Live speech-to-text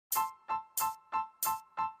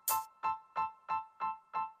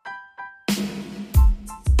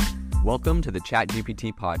Welcome to the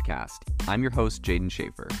ChatGPT podcast. I'm your host, Jaden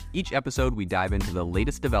Schaefer. Each episode, we dive into the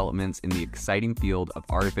latest developments in the exciting field of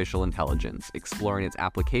artificial intelligence, exploring its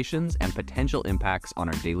applications and potential impacts on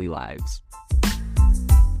our daily lives.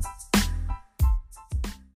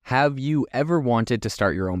 Have you ever wanted to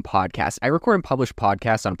start your own podcast? I record and publish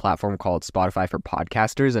podcasts on a platform called Spotify for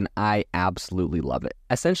Podcasters, and I absolutely love it.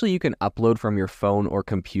 Essentially, you can upload from your phone or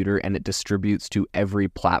computer, and it distributes to every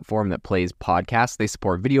platform that plays podcasts. They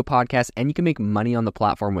support video podcasts, and you can make money on the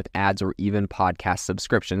platform with ads or even podcast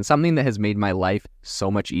subscriptions, something that has made my life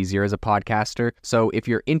so much easier as a podcaster. So if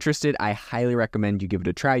you're interested, I highly recommend you give it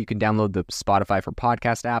a try. You can download the Spotify for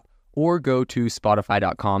Podcast app, or go to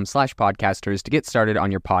spotify.com/podcasters to get started on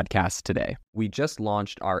your podcast today. We just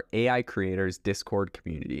launched our AI Creators Discord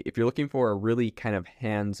community. If you're looking for a really kind of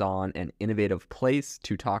hands-on and innovative place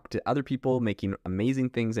to talk to other people making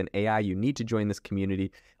amazing things in AI, you need to join this community.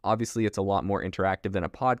 Obviously, it's a lot more interactive than a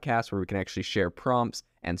podcast where we can actually share prompts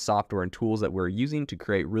and software and tools that we're using to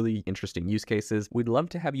create really interesting use cases. We'd love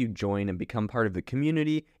to have you join and become part of the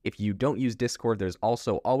community. If you don't use Discord, there's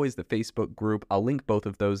also always the Facebook group. I'll link both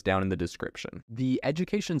of those down in the description. The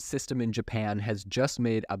education system in Japan has just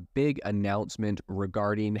made a big announcement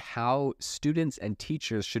regarding how students and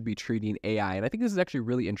teachers should be treating AI. And I think this is actually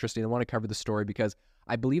really interesting. I want to cover the story because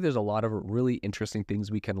I believe there's a lot of really interesting things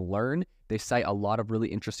we can learn. They cite a lot of really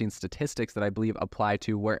interesting statistics that I believe apply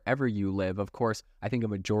to wherever you live. Of course, I think a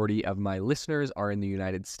majority of my listeners are in the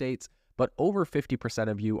United States, but over 50%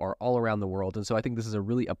 of you are all around the world. And so I think this is a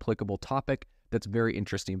really applicable topic that's very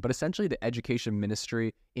interesting. But essentially, the education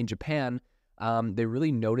ministry in Japan, they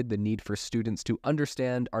really noted the need for students to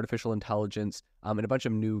understand artificial intelligence and a bunch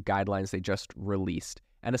of new guidelines they just released.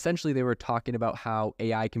 And essentially, they were talking about how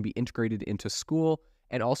AI can be integrated into school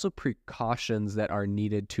and also precautions that are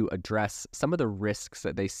needed to address some of the risks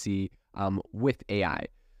that they see with AI.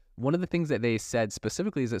 One of the things that they said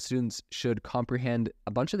specifically is that students should comprehend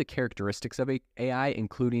a bunch of the characteristics of AI,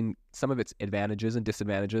 including some of its advantages and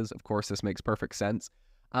disadvantages. Of course, this makes perfect sense.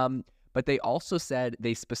 But they also said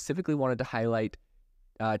they specifically wanted to highlight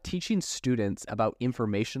teaching students about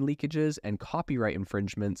information leakages and copyright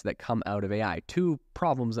infringements that come out of AI, two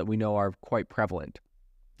problems that we know are quite prevalent.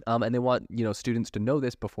 And they want, students to know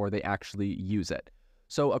this before they actually use it.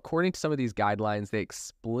 So according to some of these guidelines, they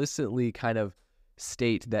explicitly kind of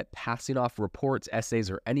state that passing off reports, essays,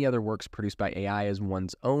 or any other works produced by AI as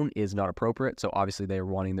one's own is not appropriate. So obviously they are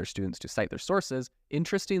wanting their students to cite their sources.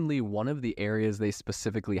 Interestingly, one of the areas they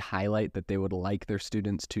specifically highlight that they would like their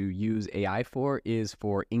students to use AI for is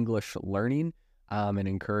for English learning. And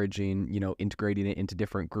encouraging, integrating it into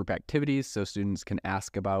different group activities so students can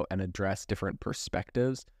ask about and address different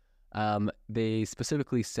perspectives. They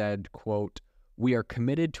specifically said, quote, "We are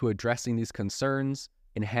committed to addressing these concerns,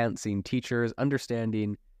 enhancing teachers'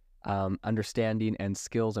 understanding and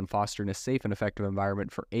skills, and fostering a safe and effective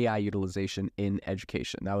environment for AI utilization in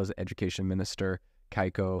education." That was Education Minister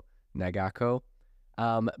Kaiko Nagako.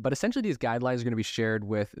 But essentially, these guidelines are going to be shared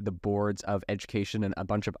with the boards of education and a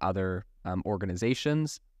bunch of other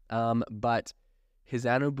organizations. But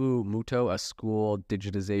Hisanobu Muto, a school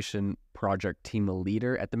digitization project team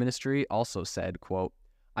leader at the ministry, also said, quote,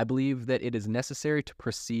 "I believe that it is necessary to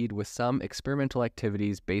proceed with some experimental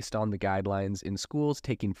activities based on the guidelines in schools,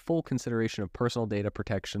 taking full consideration of personal data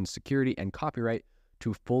protection, security, and copyright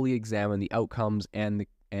to fully examine the outcomes and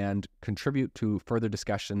contribute to further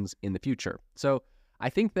discussions in the future." So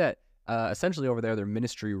I think that essentially over there, their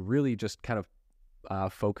ministry really just kind of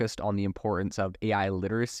focused on the importance of AI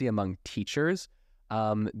literacy among teachers.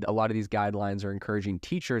 A lot of these guidelines are encouraging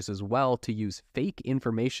teachers as well to use fake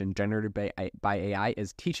information generated by AI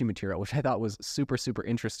as teaching material, which I thought was super, super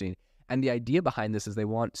interesting. And the idea behind this is they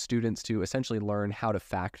want students to essentially learn how to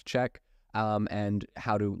fact check and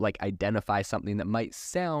how to identify something that might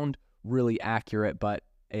sound really accurate, but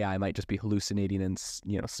AI might just be hallucinating and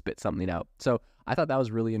spit something out. So I thought that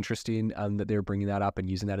was really interesting that they were bringing that up and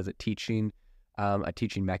using that as a teaching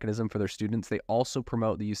mechanism for their students. They also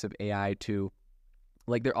promote the use of AI to,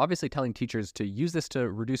 they're obviously telling teachers to use this to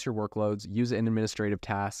reduce your workloads, use it in administrative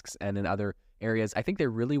tasks and in other areas. I think they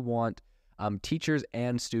really want teachers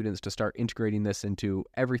and students to start integrating this into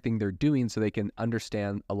everything they're doing so they can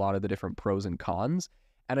understand a lot of the different pros and cons.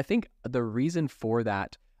 And I think the reason for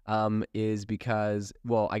that is because,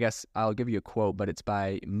 I guess I'll give you a quote, but it's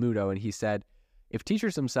by Muto, and he said, "If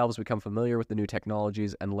teachers themselves become familiar with the new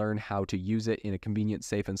technologies and learn how to use it in a convenient,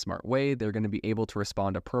 safe, and smart way, they're going to be able to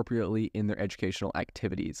respond appropriately in their educational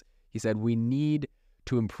activities." He said, "We need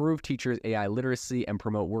to improve teachers' AI literacy and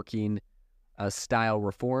promote working style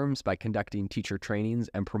reforms by conducting teacher trainings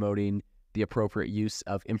and promoting the appropriate use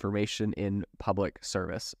of information in public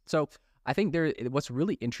service. So I think what's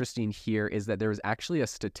really interesting here is that there was actually a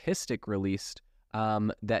statistic released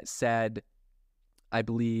that said, I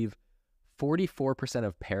believe 44%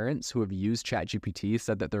 of parents who have used ChatGPT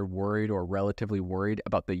said that they're worried or relatively worried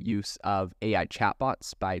about the use of AI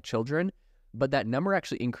chatbots by children. But that number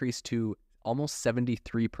actually increased to almost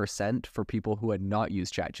 73% for people who had not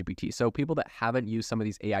used ChatGPT. So people that haven't used some of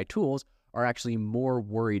these AI tools are actually more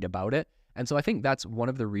worried about it. And so I think that's one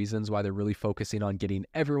of the reasons why they're really focusing on getting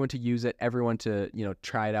everyone to use it, everyone to,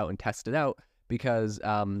 try it out and test it out, because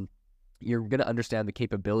you're going to understand the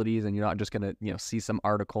capabilities, and you're not just going to, see some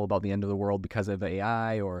article about the end of the world because of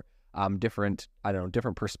AI or different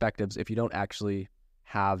perspectives if you don't actually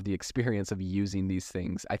have the experience of using these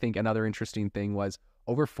things. I think another interesting thing was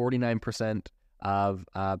over 49% of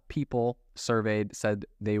people surveyed said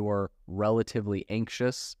they were relatively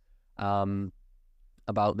anxious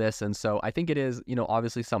about this. And so I think it is,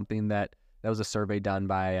 obviously something that was a survey done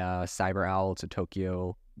by Cyber Owl. It's a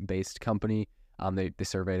Tokyo-based company. They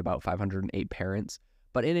surveyed about 508 parents.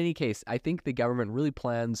 But in any case, I think the government really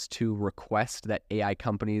plans to request that AI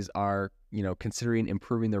companies are, considering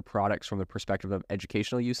improving their products from the perspective of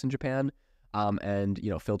educational use in Japan, and,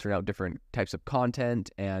 filtering out different types of content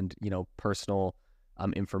and, personal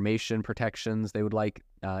information protections they would like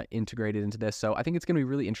integrated into this. So I think it's going to be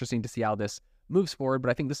really interesting to see how this moves forward. But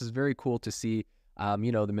I think this is very cool to see,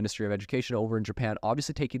 the Ministry of Education over in Japan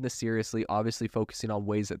obviously taking this seriously, obviously focusing on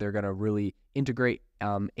ways that they're going to really integrate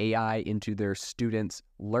AI into their students'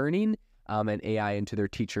 learning, and AI into their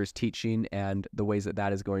teachers' teaching, and the ways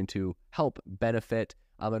that is going to help benefit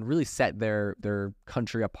and really set their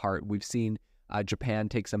country apart. We've seen Japan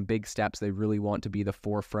take some big steps. They really want to be the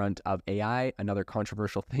forefront of AI. Another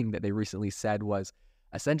controversial thing that they recently said was,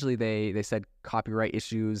 essentially, they said copyright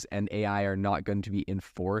issues and AI are not going to be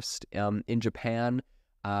enforced in Japan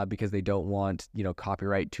because they don't want,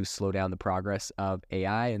 copyright to slow down the progress of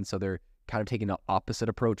AI. And so they're kind of taking an opposite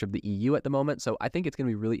approach of the EU at the moment. So I think it's going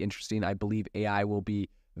to be really interesting. I believe AI will be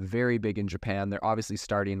very big in Japan. They're obviously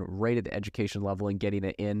starting right at the education level and getting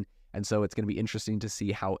it in. And so it's going to be interesting to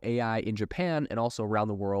see how AI in Japan and also around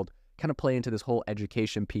the world kind of play into this whole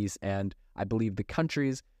education piece. And I believe the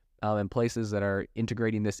countries and places that are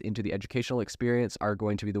integrating this into the educational experience are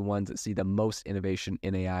going to be the ones that see the most innovation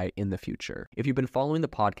in AI in the future. If you've been following the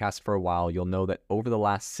podcast for a while, you'll know that over the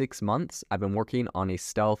last 6 months, I've been working on a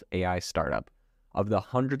stealth AI startup. Of the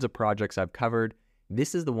hundreds of projects I've covered,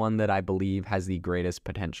 this is the one that I believe has the greatest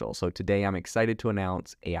potential. So today I'm excited to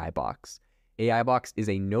announce AIBox. AIBox is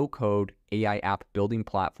a no-code AI app building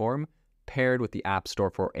platform paired with the App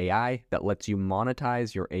Store for AI that lets you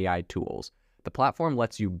monetize your AI tools. The platform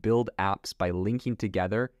lets you build apps by linking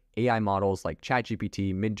together AI models like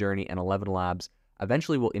ChatGPT, Midjourney, and 11 Labs.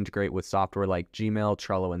 Eventually will integrate with software like Gmail,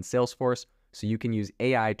 Trello, and Salesforce, so you can use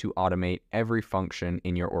AI to automate every function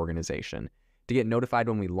in your organization. To get notified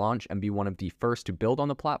when we launch and be one of the first to build on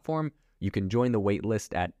the platform, you can join the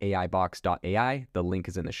waitlist at aibox.ai. The link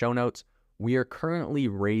is in the show notes. We are currently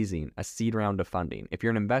raising a seed round of funding. If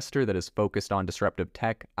you're an investor that is focused on disruptive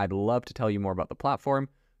tech, I'd love to tell you more about the platform.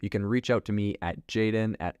 You can reach out to me at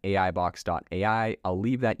jaden@aibox.ai. I'll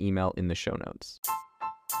leave that email in the show notes.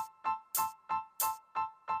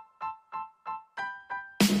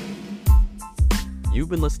 You've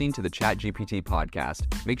been listening to the ChatGPT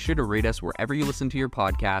podcast. Make sure to rate us wherever you listen to your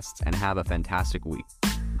podcasts and have a fantastic week.